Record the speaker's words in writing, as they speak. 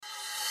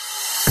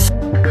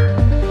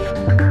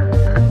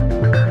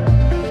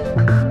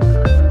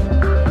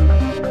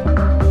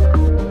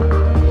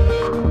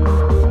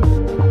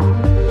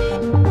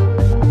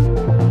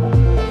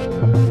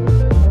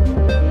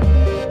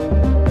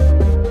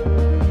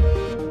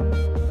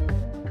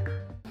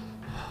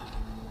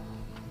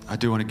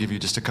do want to give you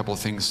just a couple of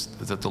things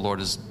that the Lord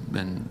has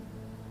been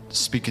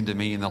speaking to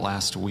me in the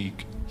last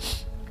week.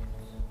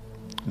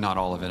 Not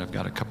all of it. I've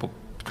got a couple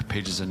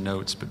pages of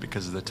notes, but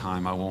because of the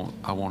time, I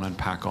won't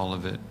unpack all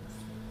of it.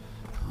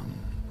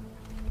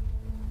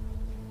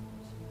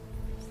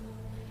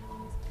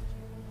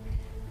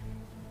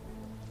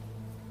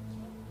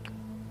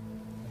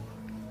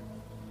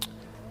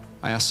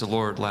 I asked the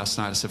Lord last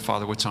night, I said,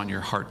 Father, what's on your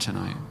heart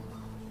tonight?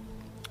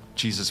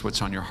 Jesus,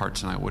 what's on your heart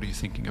tonight? What are you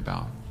thinking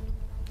about?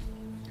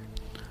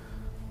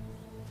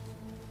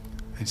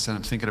 He said,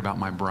 I'm thinking about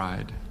my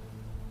bride.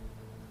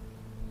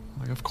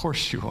 I'm like, of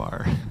course you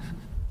are.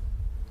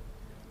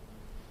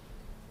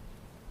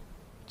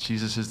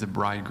 Jesus is the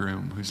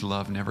bridegroom whose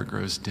love never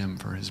grows dim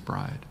for his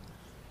bride.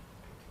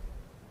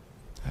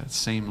 That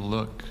same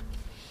look,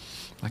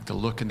 like the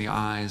look in the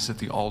eyes at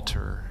the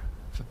altar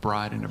of a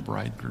bride and a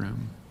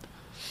bridegroom.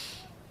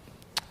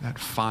 That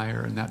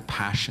fire and that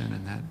passion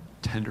and that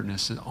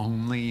tenderness, it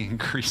only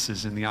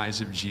increases in the eyes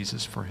of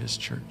Jesus for his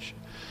church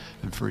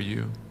and for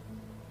you.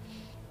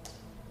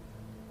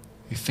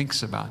 He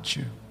thinks about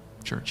you,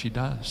 church, he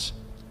does.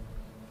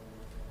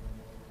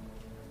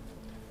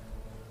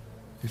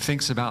 He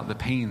thinks about the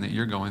pain that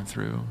you're going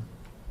through.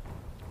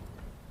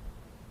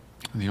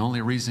 And the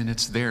only reason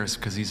it's there is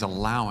because he's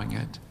allowing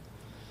it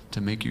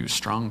to make you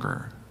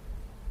stronger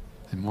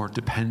and more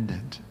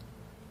dependent,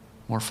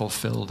 more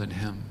fulfilled in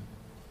him.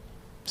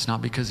 It's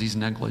not because he's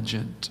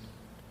negligent,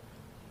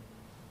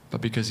 but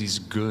because he's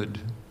good.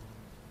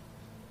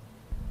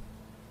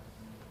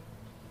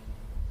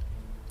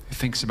 He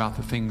thinks about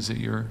the things that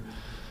you're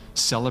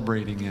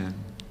celebrating in.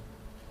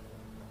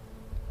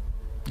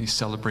 He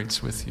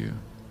celebrates with you.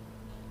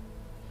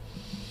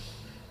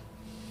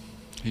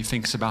 He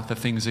thinks about the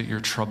things that you're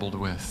troubled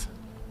with.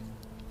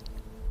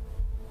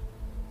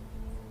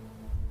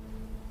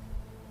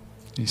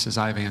 He says,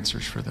 I have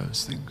answers for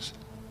those things.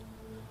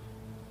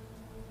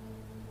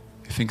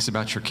 He thinks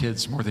about your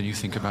kids more than you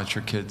think about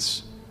your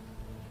kids.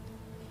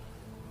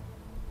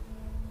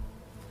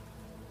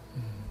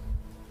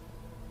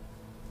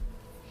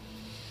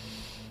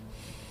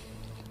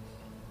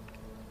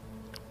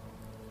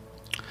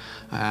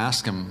 I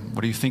asked him,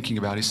 what are you thinking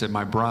about? He said,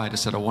 my bride. I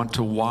said, I want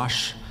to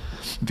wash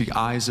the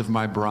eyes of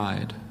my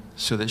bride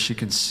so that she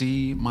can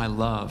see my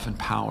love and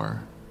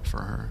power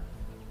for her.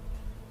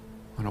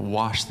 I want to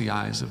wash the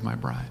eyes of my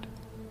bride.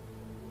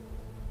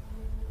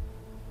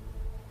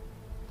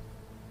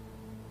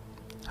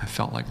 I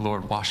felt like,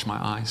 Lord, wash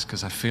my eyes,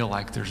 because I feel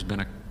like there's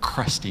been a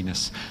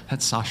crustiness.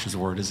 That's Sasha's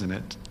word, isn't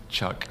it,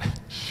 Chuck?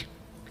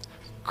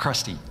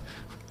 Crusty.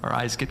 Our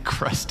eyes get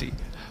crusty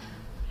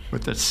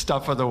with the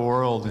stuff of the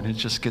world, and it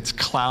just gets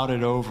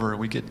clouded over.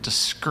 We get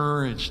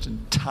discouraged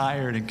and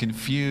tired and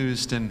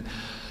confused and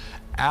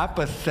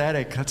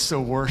apathetic. That's the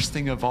worst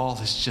thing of all,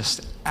 is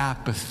just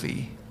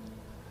apathy.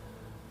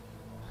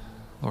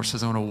 The Lord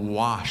says, I want to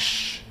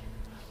wash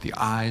the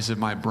eyes of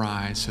my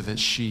bride so that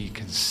she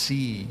can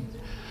see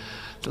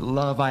the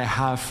love I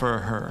have for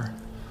her.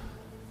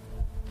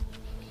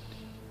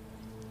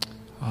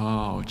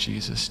 Oh,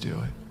 Jesus, do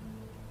it.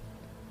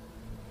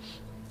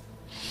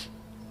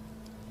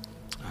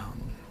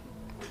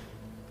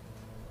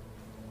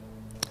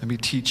 Let me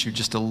teach you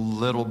just a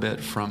little bit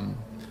from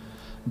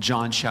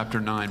John chapter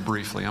 9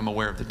 briefly. I'm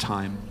aware of the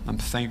time. I'm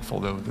thankful,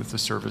 though, that the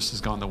service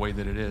has gone the way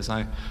that it is.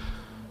 I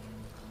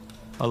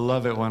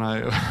love it when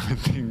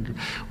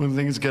when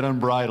things get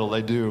unbridled.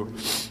 I do.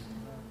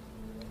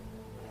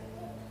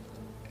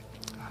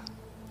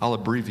 I'll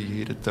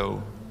abbreviate it,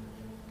 though,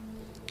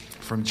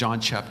 from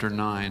John chapter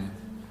 9.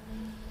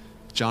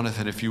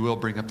 Jonathan, if you will,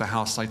 bring up the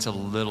house lights a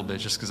little bit,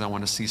 just because I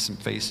want to see some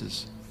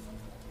faces.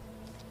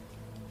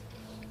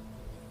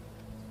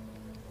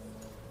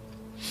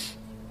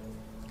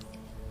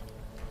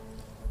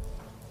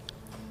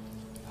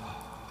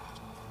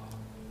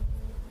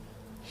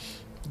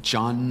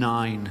 John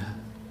 9,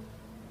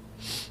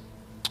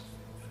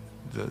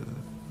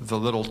 the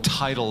little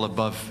title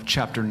above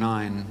chapter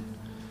 9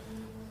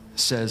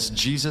 says,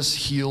 Jesus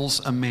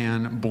heals a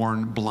man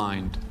born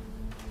blind.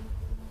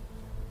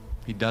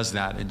 He does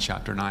that in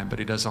chapter 9, but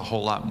he does a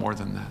whole lot more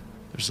than that.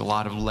 There's a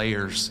lot of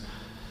layers,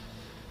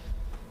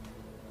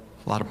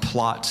 a lot of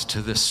plot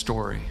to this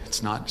story.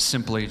 It's not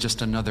simply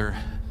just another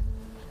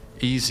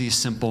easy,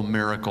 simple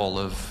miracle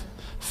of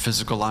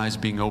physical eyes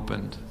being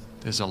opened.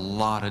 There's a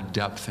lot of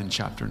depth in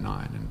chapter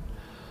 9, and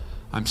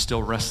I'm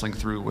still wrestling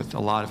through what a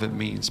lot of it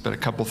means, but a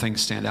couple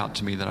things stand out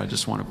to me that I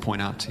just want to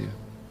point out to you.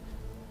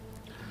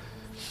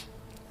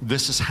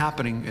 This is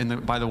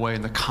happening, by the way,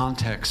 in the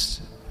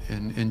context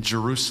in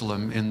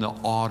Jerusalem in the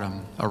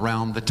autumn,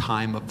 around the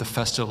time of the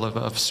festival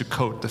of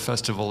Sukkot, the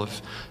festival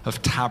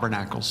of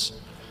tabernacles.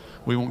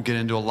 We won't get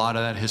into a lot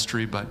of that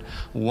history, but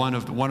one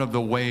of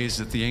the ways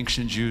that the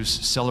ancient Jews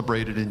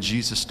celebrated in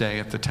Jesus' day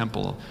at the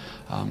temple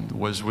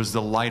was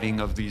the lighting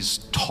of these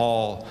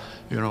tall,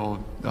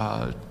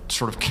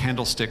 sort of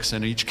candlesticks,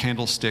 and each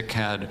candlestick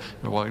had,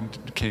 well, I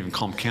can't even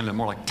call them candles,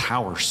 more like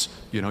towers.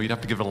 You'd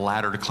have to give a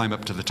ladder to climb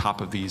up to the top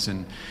of these,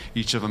 and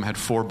each of them had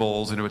 4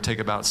 bowls, and it would take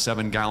about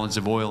 7 gallons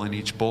of oil in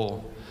each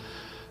bowl.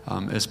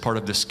 as part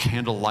of this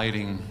candle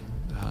lighting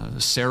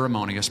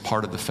ceremony as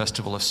part of the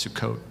festival of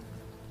Sukkot.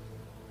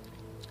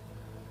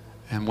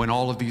 And when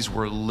all of these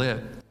were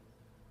lit,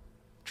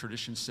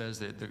 tradition says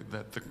that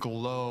the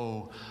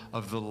glow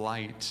of the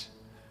light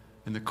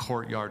in the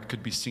courtyard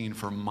could be seen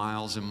for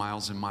miles and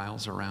miles and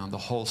miles around. The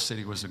whole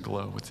city was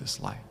aglow with this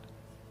light.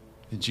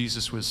 And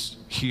Jesus was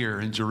here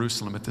in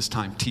Jerusalem at this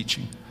time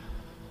teaching.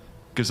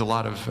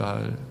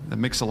 It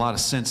makes a lot of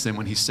sense then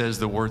when he says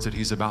the words that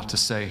he's about to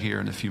say here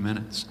in a few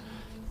minutes.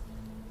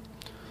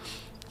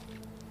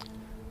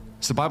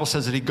 So the Bible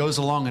says that he goes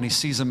along and he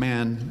sees a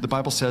man, the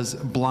Bible says,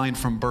 blind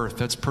from birth.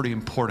 That's pretty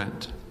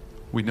important.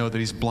 We know that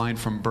he's blind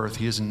from birth.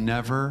 He has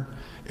never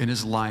in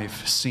his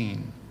life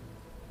seen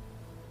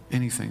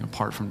anything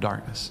apart from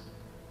darkness.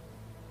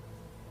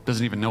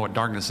 Doesn't even know what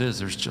darkness is.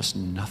 There's just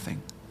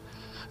nothing.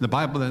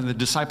 The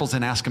disciples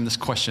then ask him this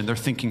question. They're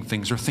thinking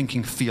things. They're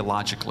thinking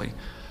theologically.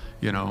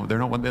 You know, they're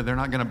not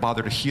going to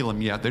bother to heal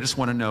him yet. They just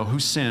want to know who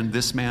sinned,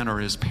 this man or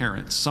his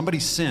parents. Somebody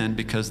sinned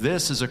because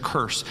this is a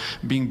curse.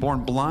 Being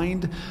born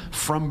blind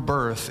from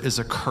birth is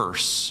a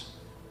curse.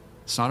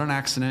 It's not an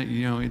accident.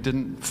 You know, it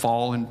didn't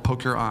fall and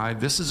poke your eye.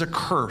 This is a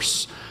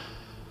curse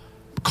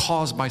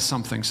caused by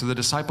something. So the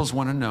disciples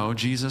want to know,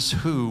 Jesus,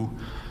 who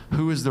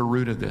is the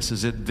root of this?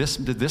 Did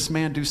this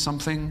man do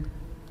something?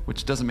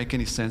 Which doesn't make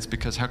any sense,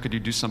 because how could you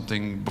do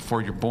something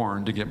before you're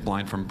born to get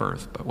blind from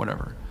birth? But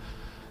whatever,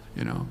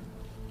 you know.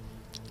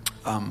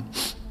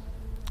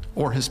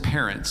 Or his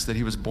parents, that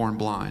he was born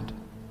blind.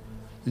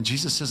 And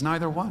Jesus says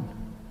neither one.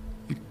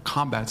 He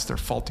combats their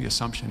faulty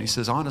assumption. He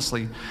says,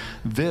 honestly,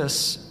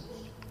 this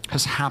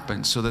has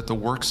happened so that the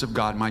works of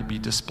God might be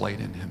displayed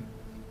in him.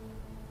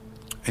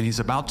 And he's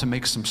about to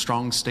make some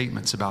strong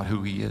statements about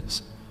who he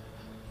is.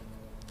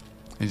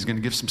 And he's going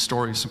to give some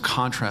stories, some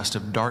contrast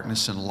of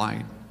darkness and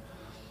light.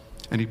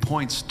 And he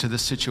points to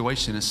this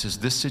situation and says,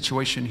 this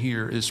situation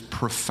here is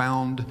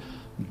profound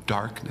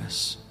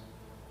darkness.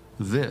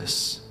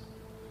 This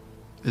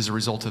is a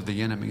result of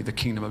the enemy, the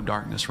kingdom of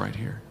darkness right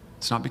here.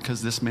 It's not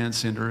because this man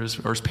sinned or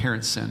his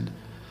parents sinned,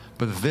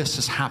 but this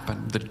has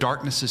happened. The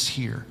darkness is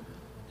here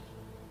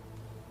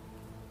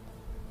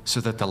so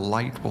that the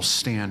light will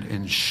stand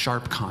in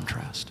sharp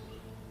contrast.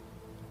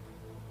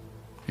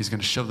 He's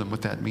going to show them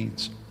what that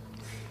means.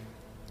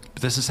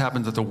 But this has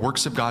happened that the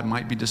works of God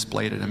might be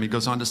displayed in him. He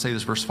goes on to say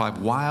this, verse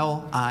 5,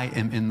 while I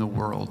am in the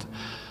world,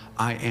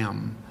 I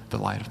am the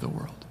light of the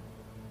world.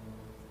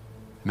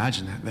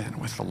 Imagine that then,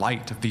 with the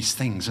light of these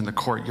things in the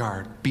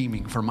courtyard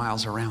beaming for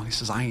miles around. He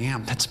says, I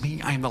am, that's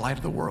me, I am the light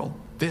of the world.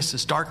 This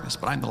is darkness,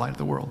 but I'm the light of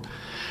the world.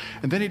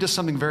 And then he does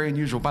something very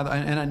unusual.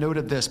 And I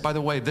noted this, by the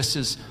way,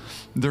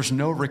 there's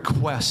no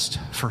request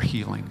for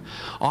healing.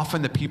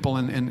 Often the people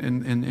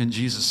in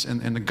Jesus,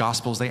 in the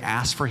Gospels, they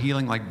ask for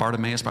healing, like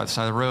Bartimaeus by the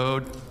side of the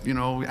road, you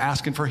know,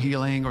 asking for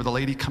healing, or the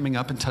lady coming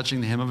up and touching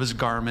the hem of his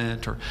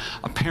garment, or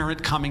a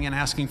parent coming and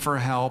asking for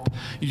help.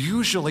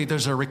 Usually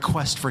there's a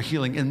request for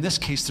healing. In this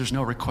case, there's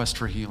no request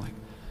for healing.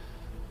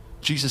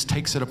 Jesus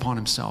takes it upon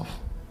himself.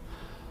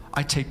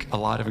 I take a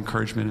lot of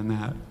encouragement in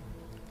that,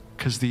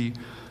 because the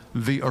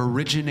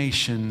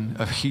origination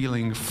of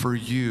healing for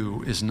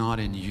you is not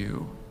in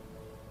you.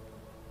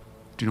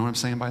 Do you know what I'm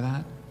saying by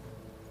that?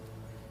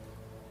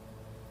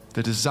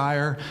 The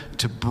desire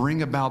to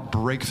bring about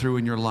breakthrough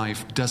in your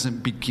life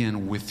doesn't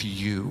begin with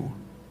you.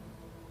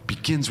 It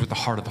begins with the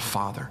heart of the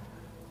Father,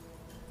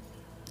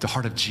 the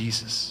heart of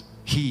Jesus.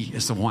 He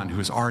is the one who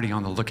is already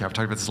on the lookout. We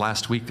talked about this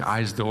last week. The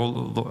eyes of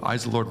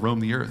the Lord roam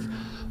the earth,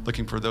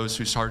 looking for those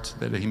whose hearts,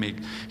 that he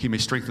may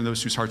strengthen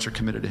those whose hearts are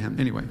committed to him.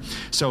 Anyway,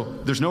 so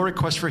there's no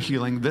request for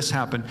healing. This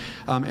happened.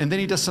 And then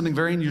he does something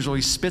very unusual.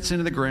 He spits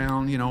into the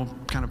ground, you know,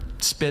 kind of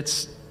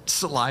spits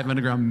saliva in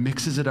the ground,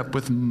 mixes it up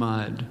with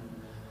mud,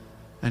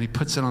 and he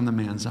puts it on the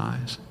man's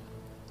eyes.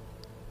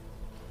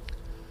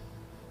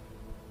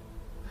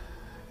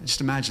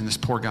 Just imagine this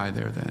poor guy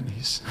there then.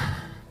 He's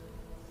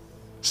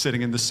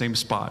sitting in the same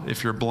spot.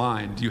 If you're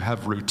blind, you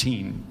have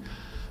routine.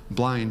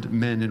 Blind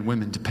men and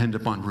women depend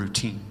upon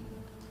routine.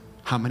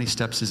 How many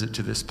steps is it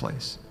to this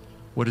place?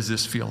 What does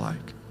this feel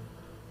like?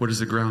 What is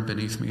the ground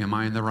beneath me? Am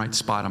I in the right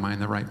spot? Am I in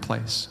the right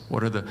place?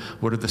 What are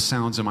the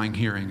sounds am I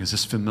hearing? Is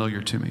this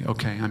familiar to me?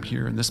 Okay, I'm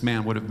here. And this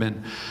man would have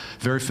been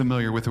very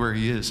familiar with where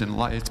he is. And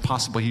it's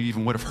possible he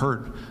even would have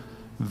heard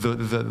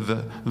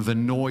the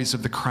noise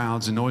of the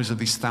crowds, the noise of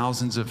these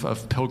thousands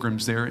of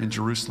pilgrims there in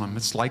Jerusalem.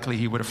 It's likely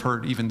he would have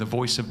heard even the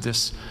voice of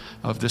this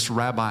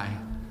rabbi,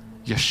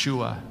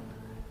 Yeshua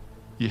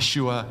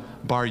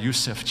bar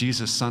Yosef,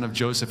 Jesus, son of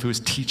Joseph, who is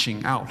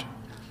teaching out.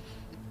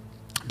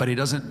 But he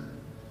doesn't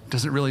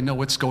really know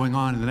what's going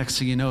on. And the next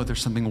thing you know,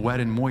 there's something wet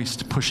and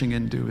moist pushing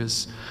into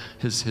his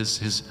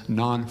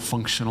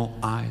non-functional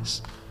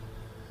eyes.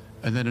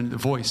 And then the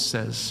voice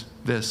says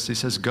this. He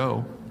says,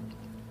 go,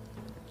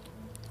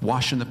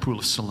 wash in the pool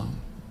of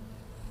Siloam.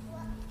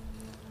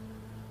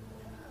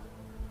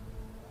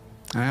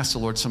 I asked the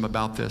Lord some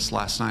about this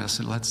last night. I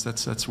said,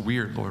 that's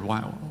weird, Lord.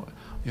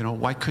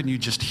 Why couldn't you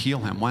just heal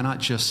him? Why not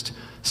just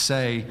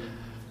say,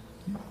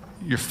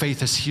 your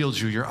faith has healed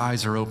you, your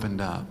eyes are opened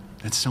up?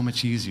 It's so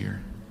much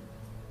easier.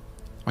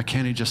 Why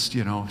can't he just,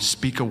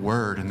 speak a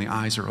word and the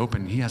eyes are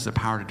open? He has the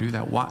power to do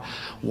that.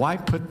 Why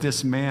put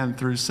this man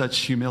through such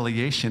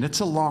humiliation? It's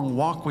a long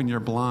walk when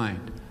you're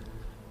blind.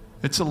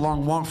 It's a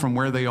long walk from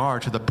where they are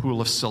to the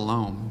pool of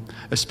Siloam,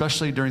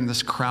 especially during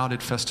this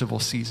crowded festival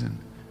season.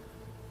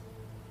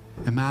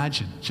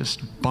 Imagine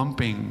just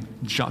bumping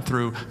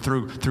through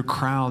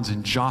crowds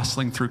and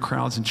jostling through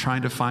crowds and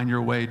trying to find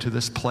your way to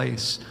this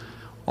place.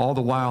 All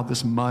the while,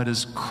 this mud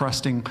is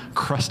crusting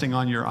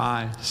on your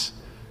eyes.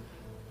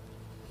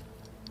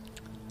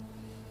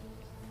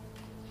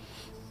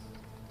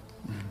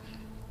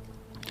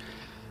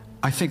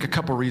 I think a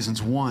couple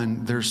reasons.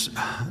 One,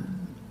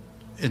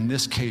 in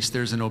this case,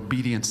 there's an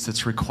obedience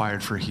that's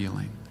required for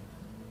healing.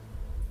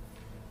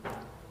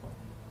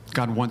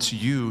 God wants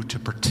you to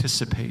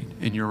participate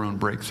in your own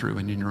breakthrough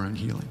and in your own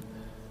healing.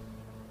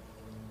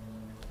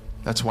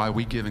 That's why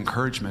we give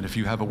encouragement. If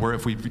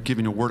we've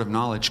given a word of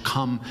knowledge,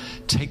 come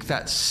take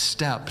that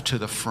step to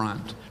the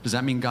front. Does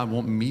that mean God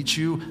won't meet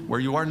you where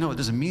you are? No, it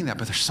doesn't mean that,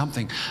 but there's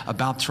something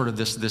about sort of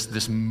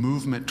this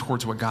movement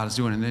towards what God is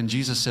doing. And then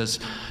Jesus says,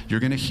 you're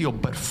going to heal,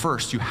 but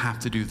first you have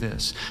to do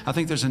this. I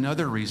think there's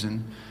another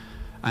reason.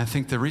 I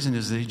think the reason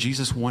is that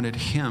Jesus wanted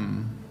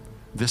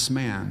this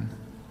man,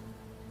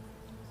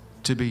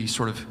 to be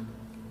sort of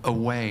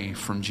away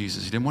from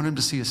Jesus. He didn't want him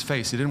to see his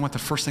face. He didn't want the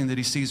first thing that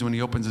he sees when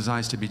he opens his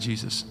eyes to be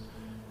Jesus.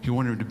 He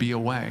wanted him to be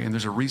away, and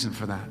there's a reason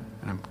for that.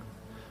 And I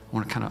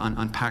want to kind of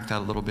unpack that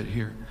a little bit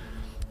here.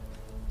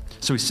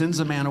 So he sends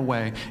the man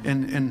away,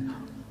 and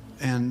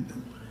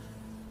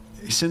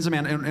he sends the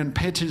man, and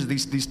pay attention to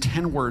these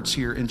 10 words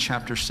here in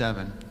chapter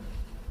 7.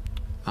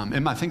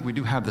 And I think we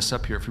do have this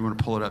up here if you want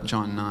to pull it up,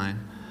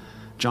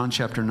 John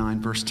chapter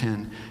 9, verse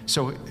 10.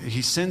 So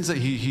he sends it,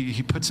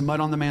 he puts mud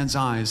on the man's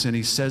eyes, and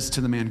he says to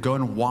the man, go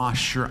and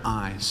wash your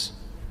eyes.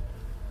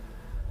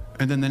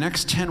 And then the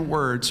next 10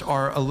 words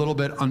are a little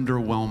bit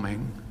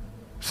underwhelming.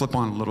 Flip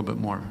on a little bit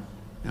more,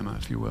 Emma,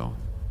 if you will.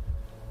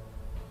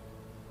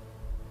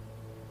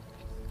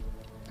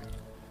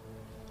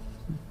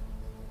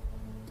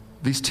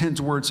 These 10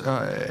 words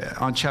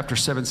on chapter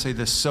 7 say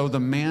this: so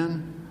the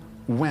man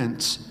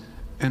went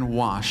and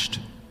washed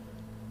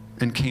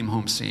and came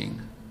home seeing.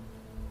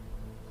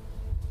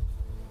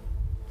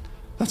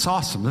 That's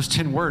awesome. Those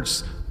 10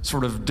 words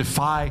sort of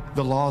defy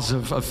the laws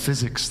of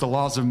physics, the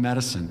laws of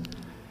medicine.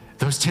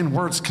 Those 10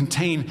 words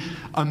contain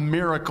a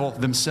miracle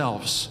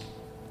themselves.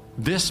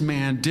 This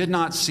man did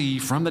not see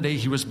from the day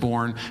he was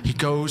born. He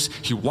goes,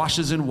 he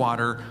washes in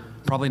water,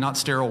 probably not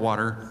sterile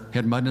water. He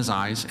had mud in his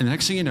eyes. And the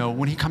next thing you know,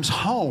 when he comes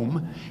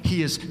home,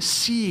 he is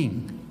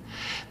seeing.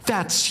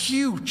 That's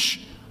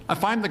huge.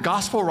 If I'm the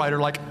gospel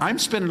writer, I'm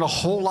spending a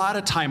whole lot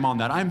of time on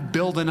that. I'm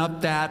building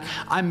up that.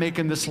 I'm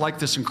making this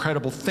this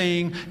incredible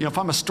thing. If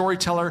I'm a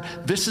storyteller,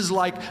 this is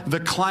like the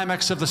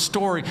climax of the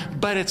story,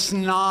 but it's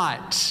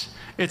not.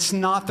 It's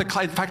not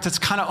in fact, it's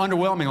kind of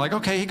underwhelming.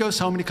 Okay, he goes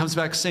home and he comes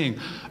back seeing.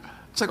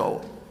 It's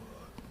oh.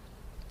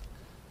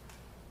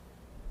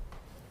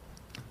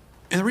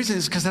 And the reason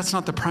is because that's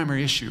not the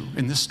primary issue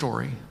in this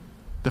story.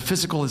 The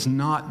physical is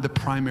not the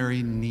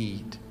primary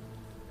need.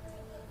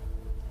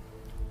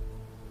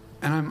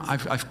 And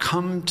I've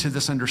come to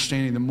this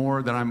understanding the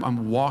more that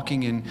I'm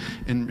walking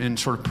in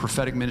sort of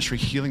prophetic ministry,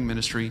 healing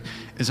ministry,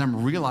 is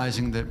I'm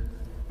realizing that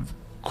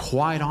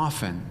quite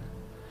often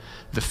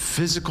the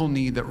physical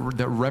need that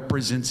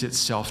represents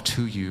itself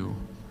to you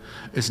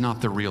is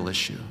not the real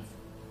issue.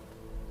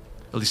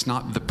 At least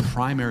not the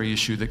primary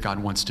issue that God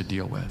wants to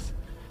deal with.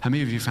 How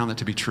many of you found that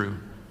to be true?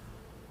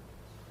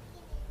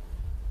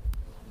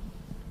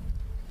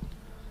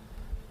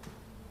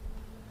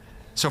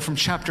 So from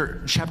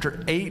chapter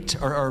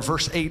 8, or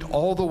verse 8,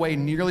 all the way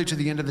nearly to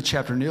the end of the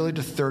chapter, nearly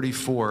to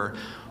 34,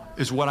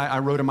 is what I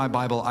wrote in my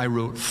Bible. I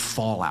wrote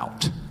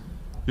fallout.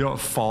 You know what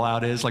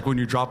fallout is? Like when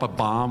you drop a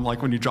bomb,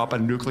 like when you drop a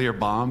nuclear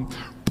bomb,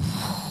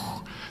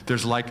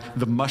 there's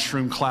the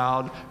mushroom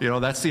cloud.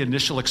 That's the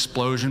initial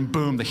explosion.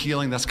 Boom, the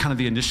healing, that's kind of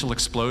the initial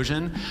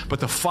explosion. But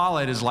the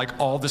fallout is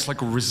all this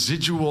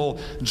residual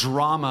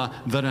drama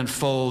that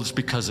unfolds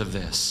because of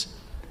this.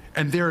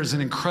 And there is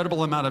an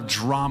incredible amount of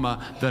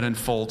drama that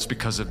unfolds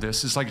because of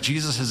this. It's like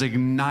Jesus has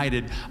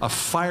ignited a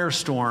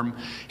firestorm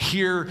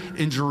here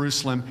in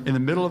Jerusalem in the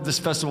middle of this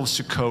festival of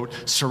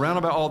Sukkot,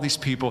 surrounded by all these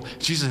people.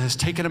 Jesus has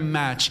taken a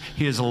match.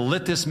 He has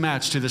lit this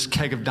match to this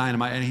keg of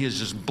dynamite, and he has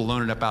just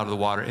blown it up out of the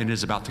water, and it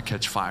is about to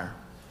catch fire.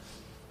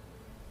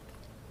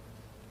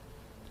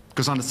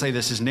 Goes on to say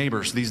this: his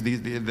neighbors,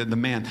 the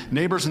man,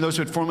 neighbors and those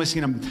who had formerly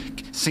seen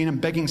him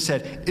begging,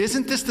 said,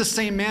 "Isn't this the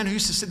same man who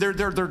used to see?"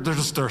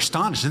 They're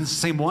astonished. Isn't this the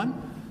same one?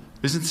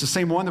 Isn't this the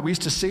same one that we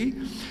used to see?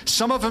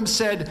 Some of them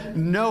said,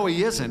 "No,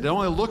 he isn't. It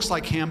only looks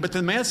like him." But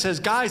the man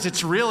says, "Guys,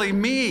 it's really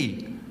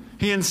me."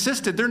 He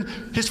insisted.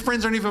 His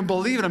friends aren't even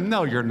believing him.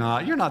 "No, you're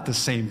not. You're not the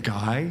same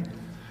guy."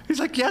 He's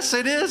like, "Yes,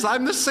 it is.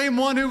 I'm the same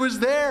one who was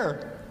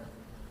there."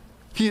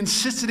 He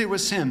insisted it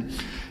was him.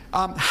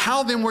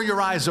 How then were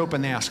your eyes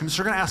open? They asked him. So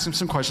they're going to ask him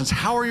some questions.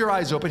 How are your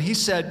eyes open? He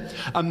said,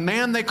 a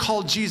man they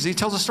called Jesus. He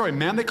tells a story. A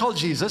man they called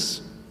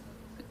Jesus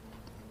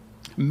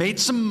made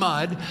some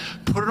mud,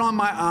 put it on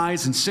my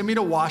eyes, and sent me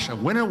to wash. I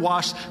went and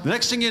washed. The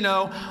next thing you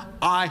know,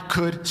 I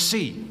could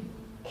see.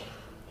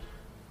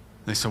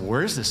 They said,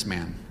 where is this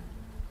man?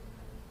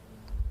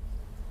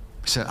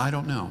 He said, I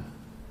don't know.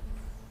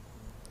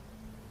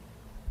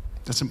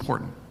 That's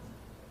important.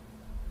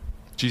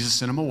 Jesus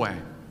sent him away,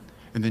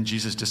 and then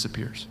Jesus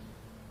disappears.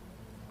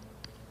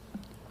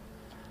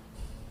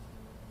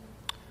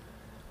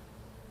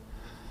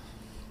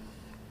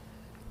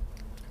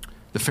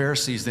 The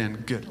Pharisees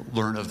then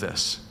learn of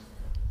this.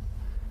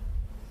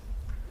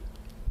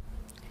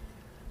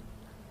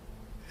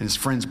 And his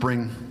friends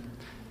bring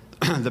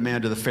the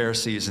man to the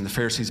Pharisees, and the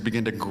Pharisees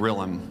begin to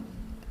grill him.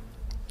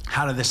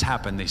 How did this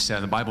happen? They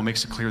said. The Bible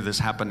makes it clear this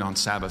happened on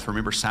Sabbath.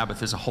 Remember,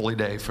 Sabbath is a holy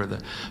day for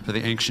the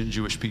ancient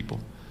Jewish people.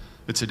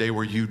 It's a day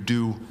where you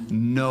do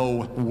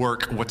no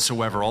work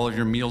whatsoever. All of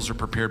your meals are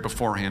prepared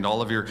beforehand.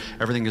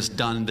 Everything is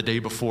done the day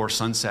before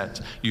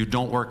sunset. You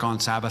don't work on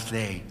Sabbath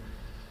day.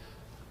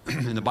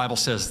 And the Bible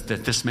says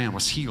that this man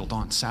was healed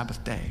on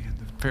Sabbath day.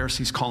 The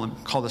Pharisees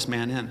call this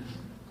man in.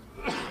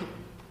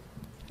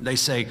 They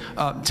say,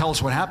 tell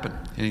us what happened.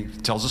 And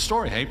he tells a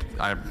story. Hey,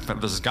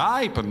 this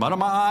guy put mud on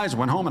my eyes,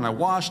 went home and I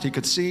washed, he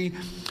could see.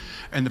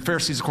 And the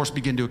Pharisees, of course,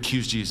 begin to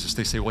accuse Jesus.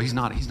 They say, well, he's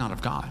not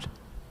of God.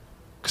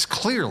 Because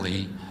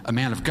clearly, a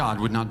man of God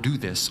would not do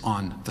this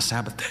on the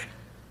Sabbath day.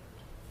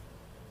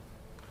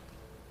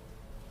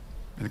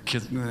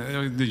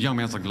 And the young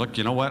man's like, look,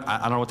 you know what?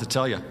 I don't know what to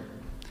tell you.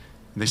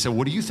 And they said,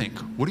 what do you think?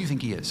 What do you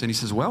think he is? And he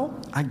says,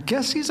 well, I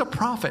guess he's a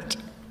prophet.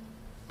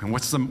 And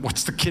what's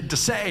the kid to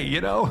say, you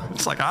know?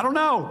 It's like, I don't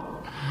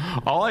know.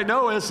 All I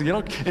know is, you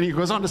know, and he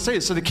goes on to say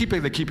it. So they keep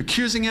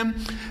accusing him.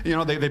 You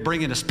know, they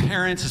bring in his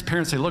parents. His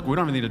parents say, look, we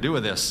don't have anything to do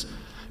with this.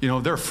 You know,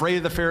 they're afraid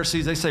of the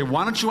Pharisees. They say,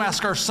 why don't you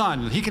ask our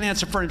son? He can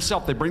answer for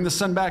himself. They bring the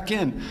son back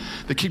in.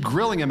 They keep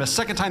grilling him. A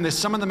second time, they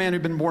summon the man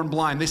who'd been born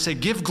blind. They say,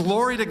 give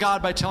glory to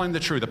God by telling the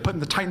truth.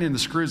 They're tightening the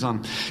screws on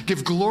him.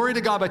 Give glory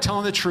to God by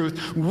telling the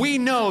truth. We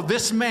know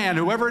this man,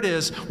 whoever it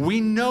is, we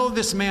know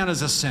this man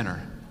is a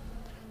sinner.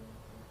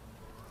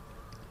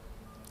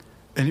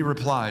 And he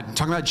replied,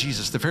 talking about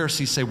Jesus, the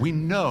Pharisees say, we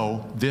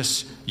know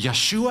this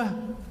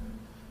Yeshua.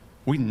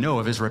 We know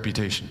of his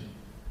reputation.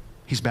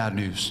 He's bad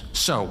news.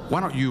 So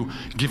why don't you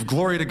give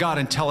glory to God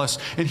and tell us?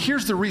 And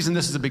here's the reason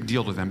this is a big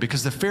deal to them.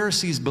 Because the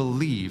Pharisees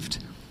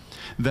believed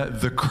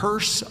that the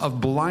curse of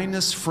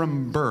blindness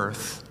from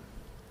birth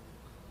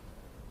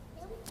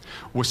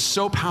was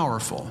so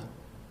powerful,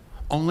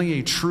 only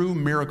a true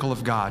miracle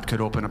of God could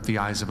open up the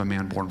eyes of a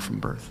man born from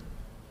birth.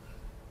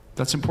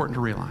 That's important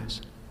to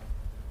realize.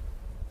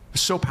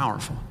 It's so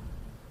powerful.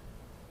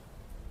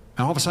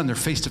 And all of a sudden they're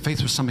face to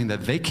face with something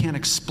that they can't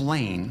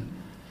explain,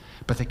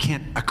 but they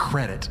can't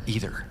accredit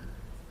either.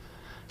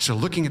 So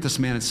looking at this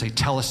man and say,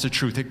 tell us the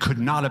truth. It could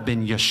not have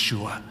been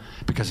Yeshua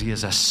because he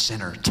is a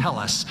sinner. Tell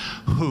us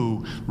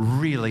who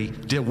really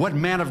did. What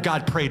man of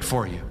God prayed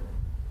for you?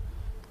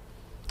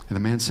 And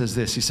the man says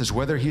this. He says,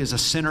 whether he is a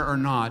sinner or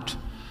not,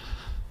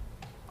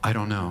 I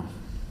don't know.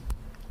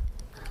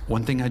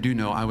 One thing I do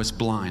know, I was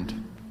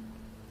blind,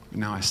 but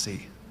now I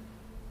see.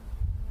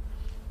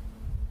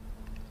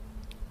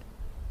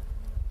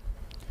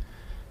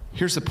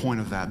 Here's the point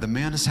of that. The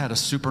man has had a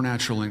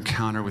supernatural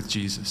encounter with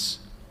Jesus,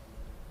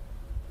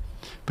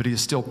 but he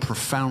is still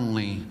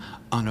profoundly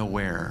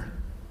unaware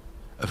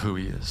of who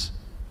he is.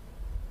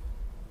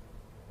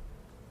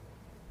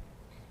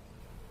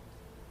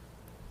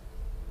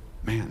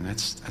 Man,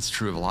 that's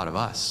true of a lot of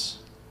us.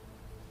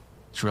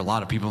 It's true of a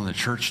lot of people in the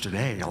church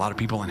today, a lot of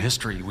people in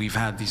history. We've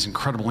had these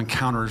incredible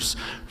encounters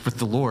with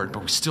the Lord,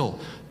 but we still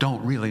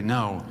don't really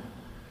know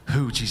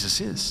who Jesus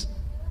is.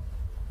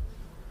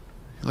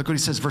 Look what he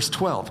says, verse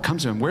 12.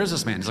 Comes to him, where's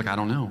this man? He's like, I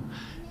don't know.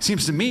 It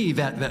seems to me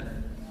that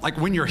like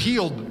when you're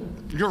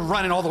healed, you're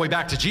running all the way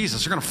back to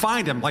Jesus. You're going to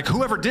find him. Like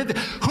whoever did that,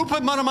 who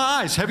put mud on my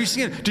eyes? Have you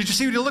seen it? Did you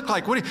see what he looked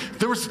like?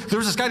 There was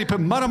this guy, he put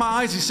mud on my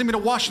eyes. He sent me to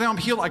wash. Now I'm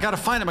healed. I got to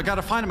find him. I got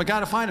to find him. I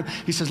got to find him.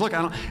 He says, look,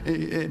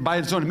 by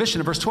his own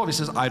admission in verse 12, he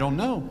says, I don't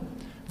know.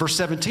 Verse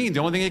 17, the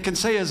only thing he can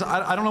say is,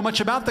 I don't know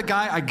much about the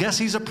guy. I guess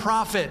he's a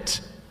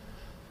prophet.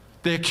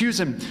 They accuse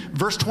him.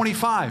 Verse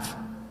 25.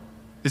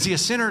 Is he a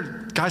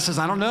sinner? Guy says,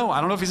 I don't know. I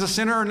don't know if he's a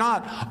sinner or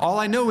not. All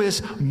I know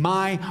is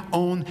my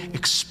own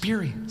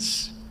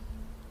experience.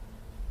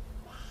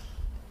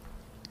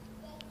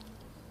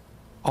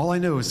 All I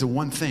know is the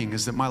one thing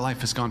is that my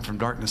life has gone from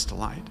darkness to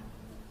light.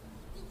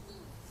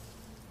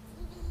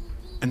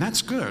 And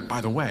that's good, by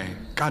the way.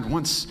 God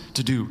wants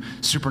to do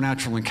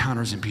supernatural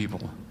encounters in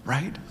people,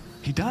 right?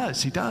 He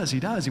does. He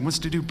wants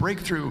to do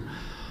breakthrough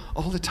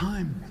all the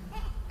time.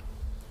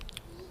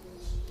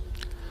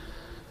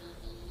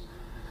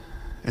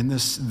 And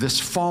this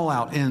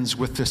fallout ends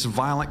with this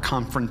violent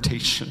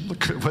confrontation.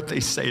 Look at what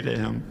they say to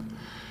him.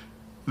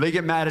 They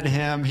get mad at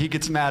him. He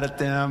gets mad at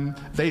them.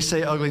 They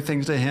say ugly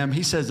things to him.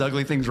 He says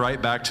ugly things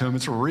right back to him.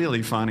 It's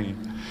really funny.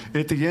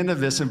 At the end of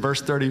this, in verse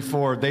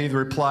 34, they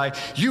reply,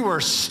 you are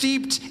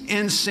steeped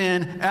in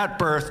sin at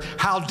birth.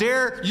 How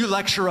dare you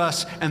lecture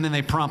us? And then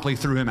they promptly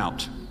threw him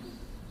out.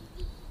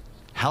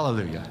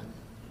 Hallelujah.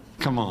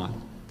 Come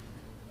on.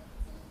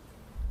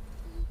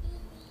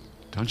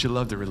 Don't you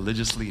love the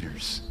religious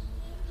leaders?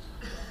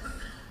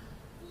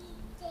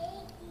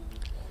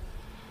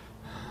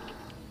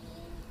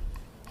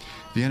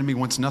 The enemy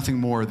wants nothing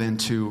more than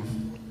to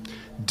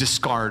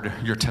discard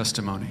your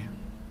testimony.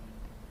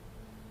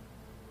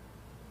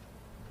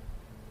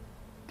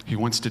 He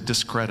wants to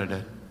discredit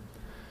it.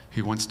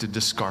 He wants to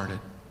discard it.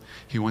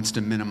 He wants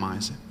to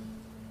minimize it.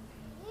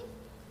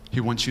 He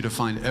wants you to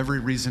find every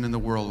reason in the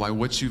world why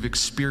what you've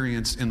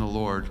experienced in the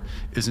Lord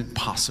isn't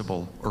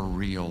possible or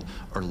real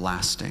or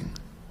lasting.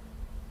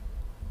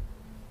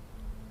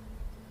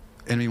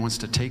 The enemy wants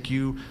to take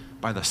you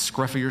by the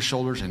scruff of your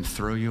shoulders and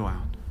throw you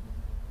out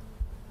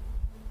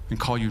and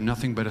call you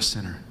nothing but a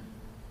sinner.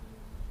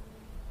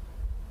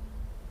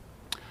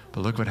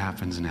 But look what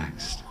happens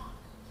next.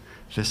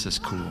 This is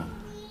cool.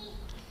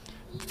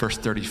 Verse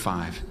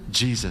 35,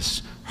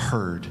 Jesus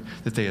heard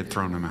that they had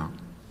thrown him out.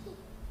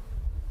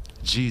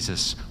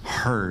 Jesus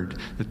heard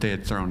that they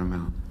had thrown him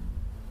out.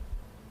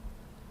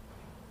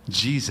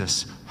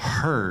 Jesus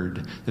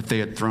heard that they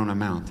had thrown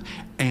him out.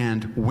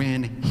 And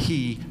when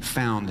he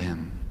found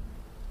him,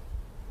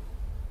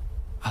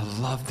 I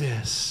love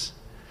this.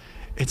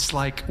 It's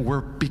like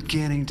we're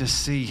beginning to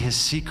see his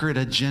secret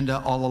agenda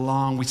all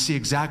along. We see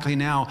exactly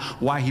now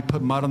why he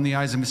put mud on the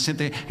eyes of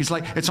Cynthia. He's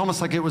like, it's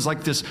almost like it was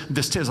like this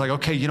is like,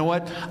 okay, you know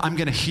what? I'm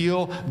going to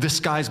heal this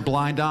guy's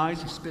blind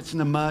eyes. He spits in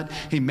the mud.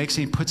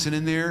 He puts it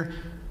in there.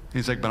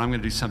 He's like, but I'm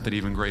going to do something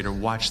even greater.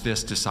 Watch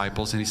this,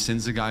 disciples. And he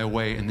sends the guy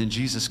away. And then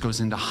Jesus goes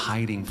into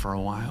hiding for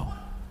a while.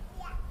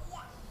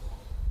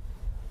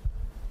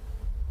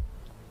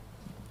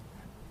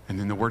 And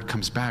then the word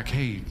comes back,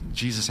 hey,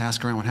 Jesus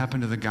asked around, what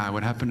happened to the guy?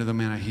 What happened to the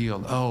man I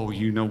healed? Oh,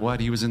 you know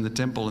what? He was in the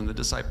temple, and the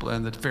disciple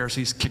and the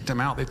Pharisees kicked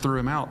him out. They threw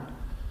him out.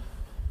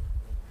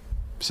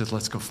 He said,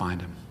 let's go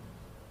find him.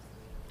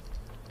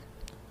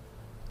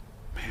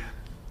 Man.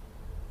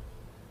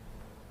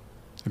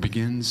 It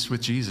begins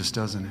with Jesus,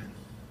 doesn't it?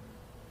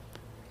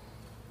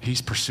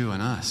 He's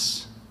pursuing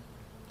us.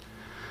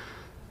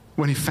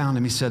 When he found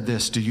him, he said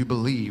this, do you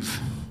believe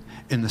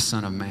in the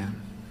Son of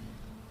Man?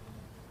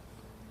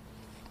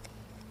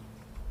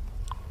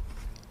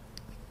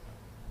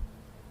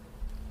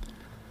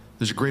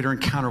 There's a greater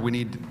encounter we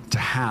need to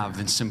have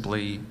than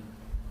simply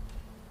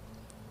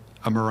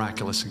a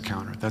miraculous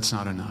encounter. That's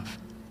not enough.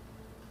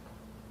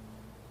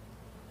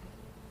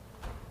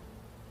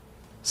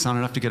 It's not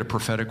enough to get a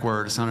prophetic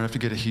word. It's not enough to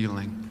get a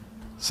healing.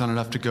 It's not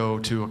enough to go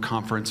to a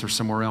conference or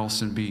somewhere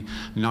else and be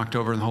knocked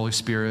over in the Holy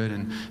Spirit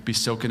and be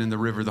soaking in the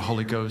river of the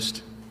Holy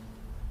Ghost.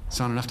 It's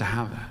not enough to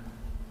have that.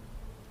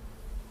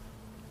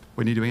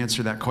 We need to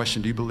answer that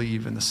question. Do you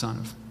believe in the Son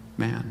of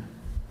Man?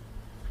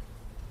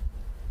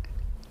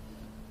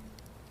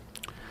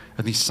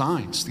 And these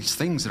signs, these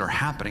things that are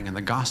happening in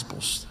the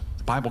Gospels,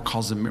 the Bible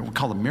calls them, we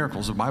call them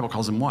miracles. The Bible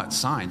calls them what?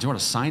 Signs. You know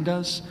what a sign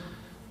does?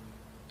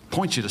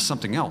 Points you to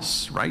something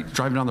else, right?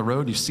 Driving down the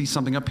road, you see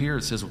something up here.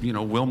 It says,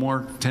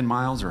 Wilmore, 10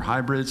 miles, or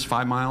High Bridge,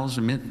 5 miles.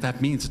 That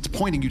means it's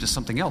pointing you to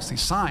something else.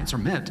 These signs are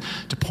meant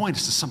to point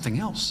us to something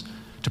else,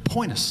 to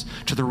point us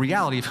to the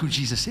reality of who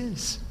Jesus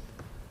is.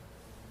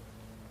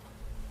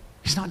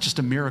 He's not just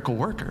a miracle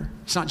worker.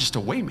 He's not just a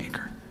way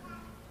maker.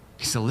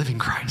 He's the living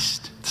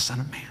Christ, the Son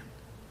of Man.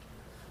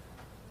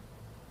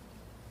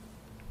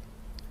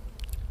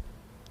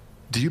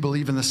 Do you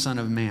believe in the Son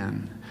of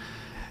Man?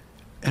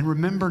 And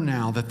remember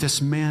now that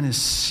this man is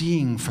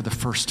seeing for the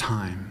first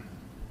time.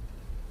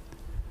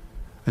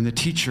 And the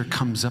teacher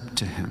comes up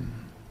to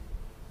him.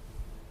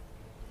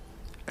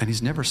 And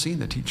he's never seen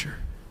the teacher.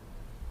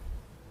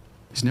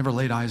 He's never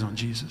laid eyes on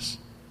Jesus.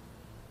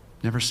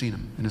 Never seen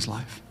him in his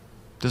life.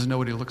 Doesn't know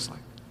what he looks like.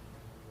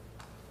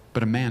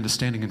 But a man is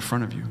standing in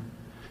front of you,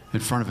 in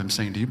front of him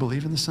saying, do you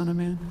believe in the Son of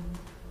Man?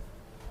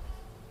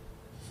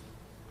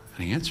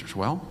 And he answers,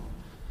 well,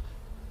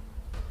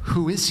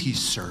 who is he,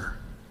 sir?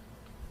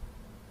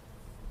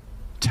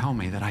 Tell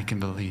me that I can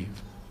believe.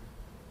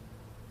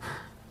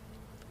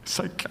 It's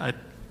like,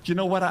 you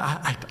know what?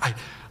 I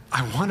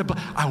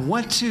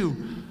want to,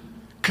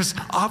 because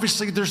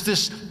obviously there's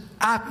this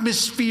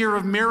atmosphere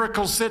of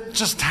miracles that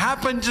just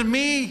happened to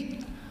me.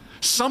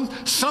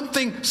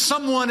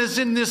 Someone is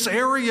in this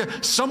area.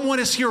 Someone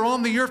is here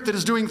on the earth that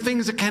is doing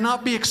things that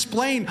cannot be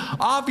explained.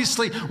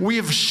 Obviously, we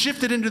have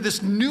shifted into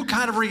this new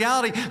kind of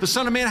reality. The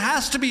Son of Man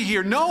has to be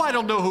here. No, I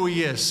don't know who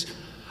he is.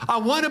 I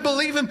want to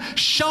believe him.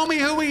 Show me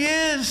who he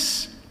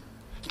is.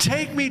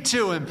 Take me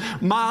to him.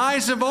 My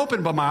eyes have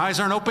opened, but my eyes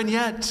aren't open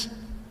yet.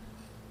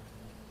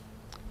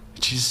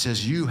 Jesus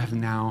says, you have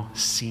now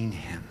seen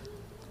him.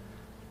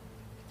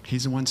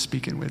 He's the one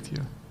speaking with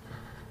you.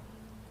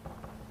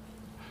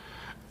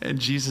 And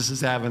Jesus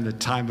is having the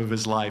time of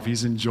his life.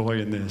 He's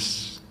enjoying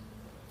this.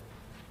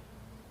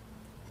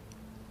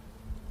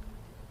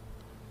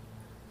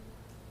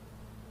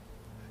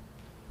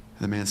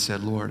 The man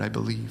said, Lord, I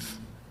believe.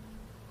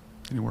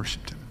 And he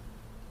worshiped him.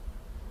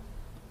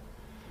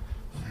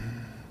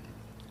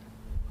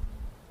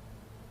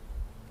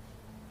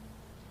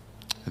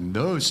 And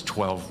those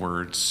 12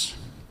 words,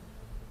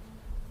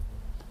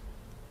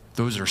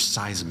 those are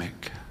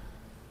seismic.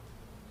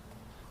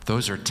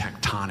 Those are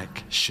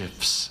tectonic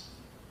shifts.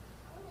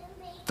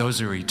 Those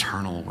are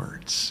eternal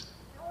words.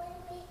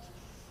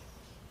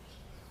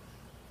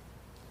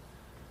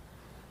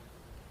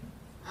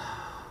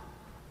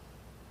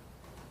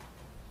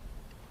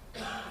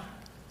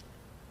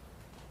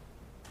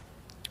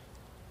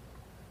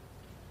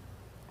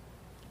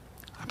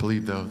 I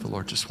believe, though, the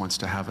Lord just wants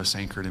to have us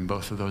anchored in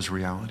both of those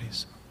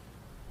realities.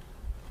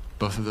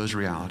 Both of those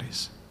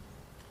realities.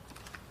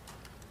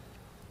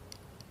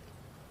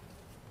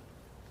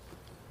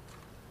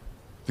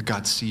 That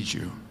God sees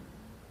you,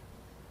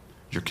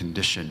 your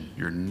condition,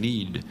 your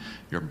need,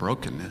 your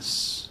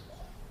brokenness.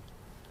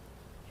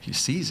 He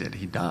sees it.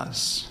 He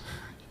does.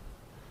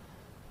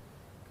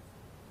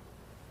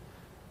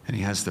 And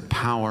He has the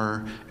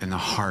power and the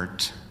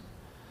heart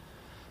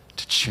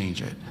to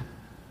change it.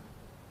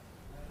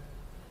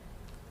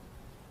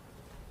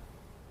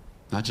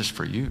 Not just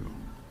for you,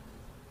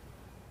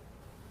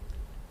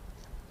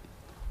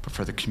 but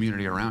for the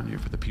community around you,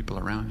 for the people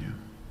around you.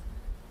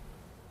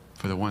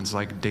 For the ones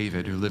like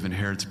David who live in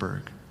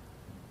Harrodsburg,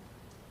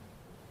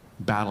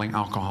 battling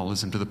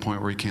alcoholism to the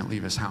point where he can't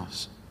leave his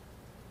house,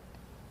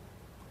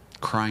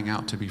 crying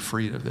out to be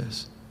freed of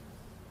this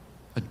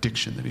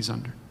addiction that he's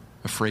under,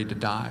 afraid to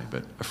die,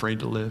 but afraid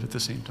to live at the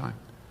same time.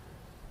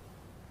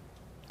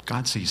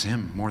 God sees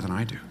him more than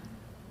I do.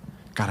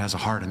 God has a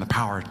heart and the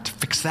power to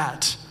fix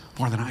that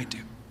more than I do.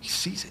 He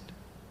sees it.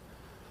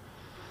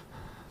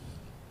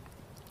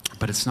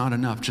 But it's not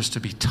enough just to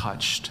be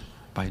touched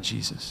by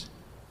Jesus.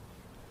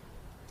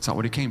 It's not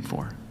what He came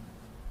for.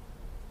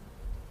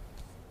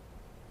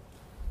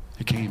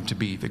 He came to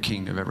be the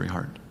king of every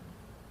heart.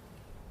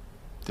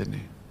 Didn't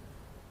He?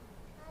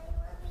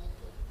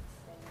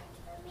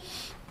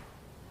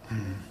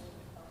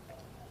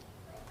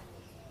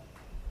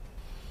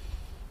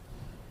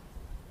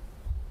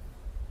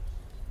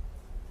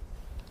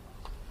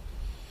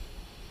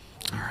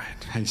 All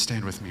right. Hey,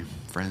 stand with me,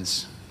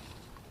 friends.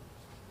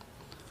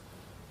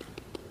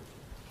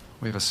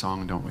 We have a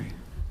song, don't we?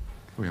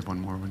 We have one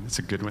more one. It's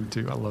a good one,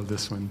 too. I love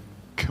this one.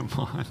 Come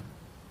on.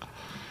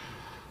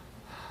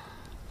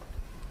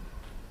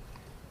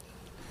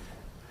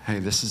 Hey,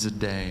 this is a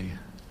day,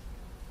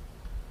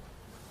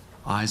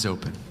 eyes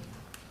open,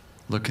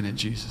 looking at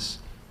Jesus.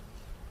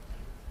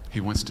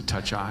 He wants to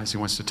touch eyes. He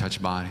wants to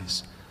touch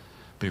bodies.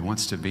 But He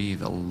wants to be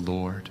the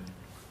Lord.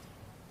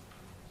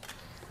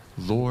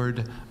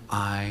 Lord,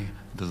 I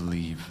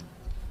believe.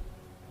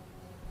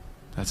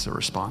 That's the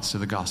response to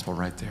the gospel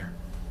right there.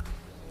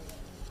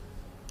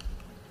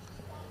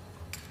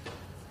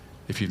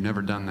 If you've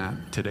never done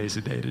that, today's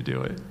the day to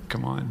do it.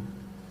 Come on.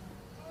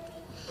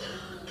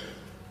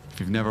 If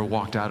you've never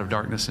walked out of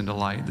darkness into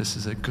light, this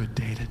is a good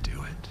day to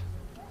do it.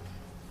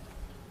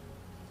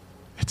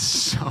 It's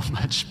so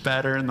much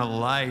better in the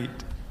light.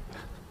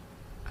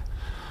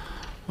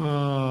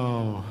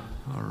 Oh,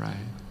 all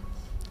right.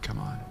 Come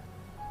on.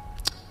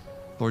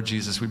 Lord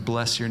Jesus, we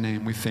bless Your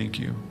name. We thank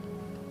You.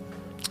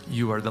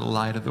 You are the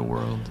light of the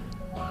world,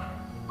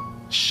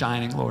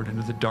 shining, Lord,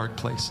 into the dark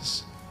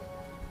places,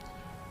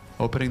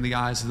 opening the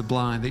eyes of the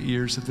blind, the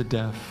ears of the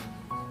deaf,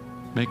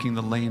 making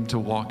the lame to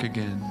walk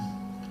again,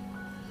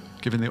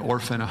 giving the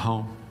orphan a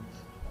home.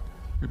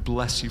 We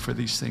bless You for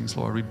these things,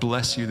 Lord. We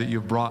bless You that You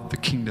have brought the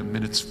kingdom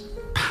and its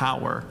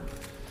power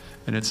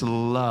and its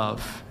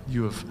love.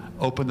 You have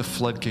opened the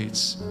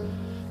floodgates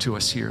to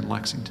us here in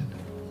Lexington.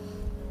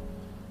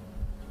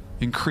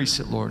 Increase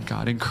it, Lord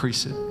God.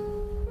 Increase it.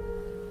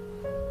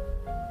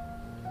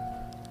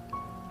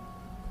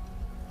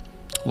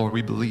 Lord,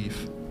 we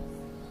believe.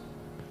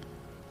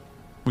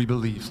 We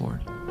believe, Lord.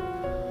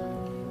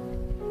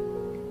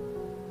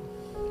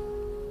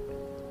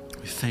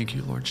 We thank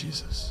You, Lord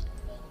Jesus.